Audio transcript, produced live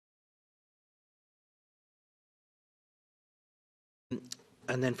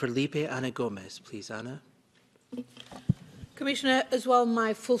And then for LIBE, Ana Gomez, please, Ana. Commissioner, as well,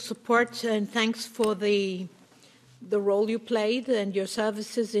 my full support and thanks for the role you played and your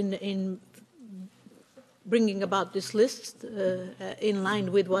services in bringing about this list in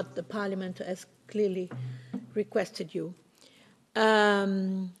line with what the Parliament has clearly requested you.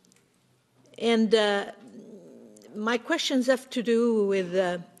 My questions have to do with,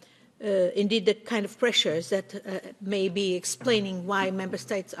 indeed, the kind of pressures that may be explaining why member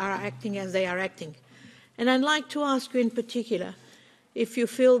states are acting as they are acting. And I'd like to ask you in particular if you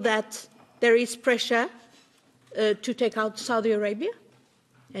feel that there is pressure to take out Saudi Arabia,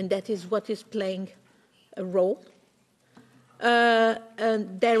 and that is what is playing a role.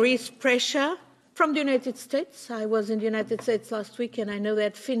 And there is pressure from the United States. I was in the United States last week, and I know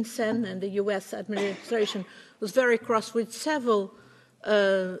that FinCEN and the US administration was very cross with several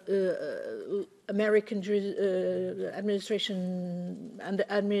American administration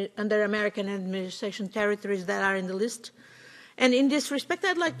under American administration territories that are in the list. And in this respect,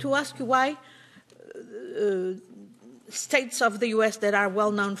 I'd like to ask you why states of the US that are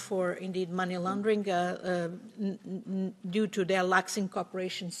well known for, indeed, money laundering due to their laxing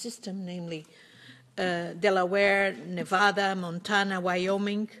cooperation system, namely Delaware, Nevada, Montana,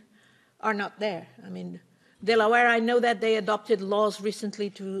 Wyoming, are not there. I mean, Delaware, I know that they adopted laws recently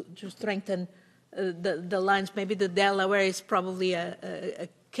to strengthen the lines. Maybe the Delaware is probably a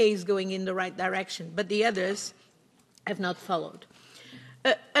case going in the right direction, but the others have not followed.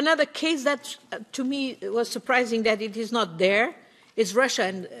 Another case that, to me, was surprising that it is not there is Russia,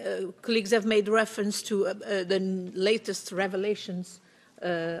 and colleagues have made reference to the latest revelations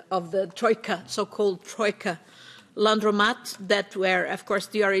of the Troika, so-called Troika laundromat, that where, of course,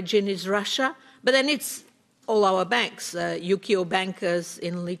 the origin is Russia, but then it's all our banks, UKO bankers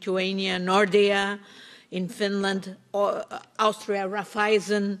in Lithuania, Nordea in Finland, Austria,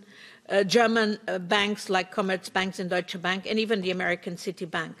 Raiffeisen, German banks like Commerzbank and Deutsche Bank, and even the American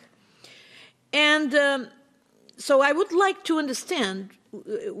Citibank. And so I would like to understand,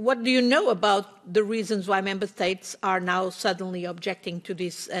 what do you know about the reasons why member states are now suddenly objecting to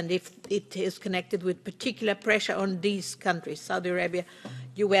this, and if it is connected with particular pressure on these countries, Saudi Arabia,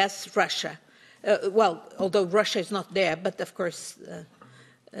 US, Russia? Well, although Russia is not there, but of course,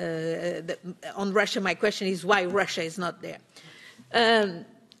 on Russia, my question is why Russia is not there.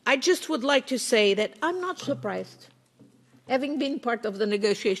 I just would like to say that I'm not surprised, having been part of the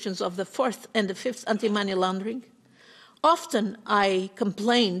negotiations of the 4th and the 5th anti-money laundering. Often I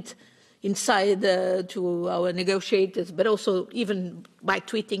complained inside to our negotiators, but also even by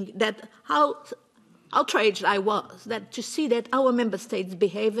tweeting, that how outraged I was that to see that our member states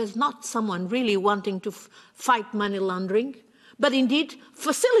behave as not someone really wanting to fight money laundering, but indeed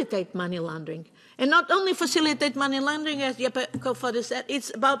facilitate money laundering. And not only facilitate money laundering, as Jeppe Kofod said,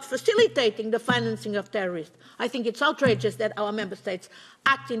 it's about facilitating the financing of terrorists. I think it's outrageous that our member states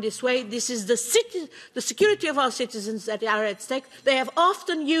act in this way. This is the security of our citizens that are at stake. They have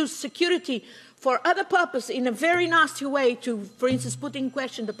often used security for other purposes in a very nasty way to, for instance, put in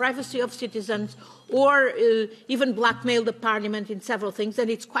question the privacy of citizens or even blackmail the parliament in several things. And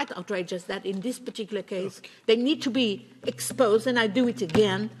it's quite outrageous that in this particular case, they need to be exposed, and I do it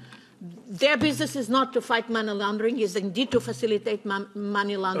again. Their business is not to fight money laundering, is indeed to facilitate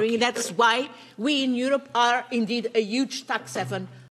money laundering. Okay. That's why we in Europe are indeed a huge tax haven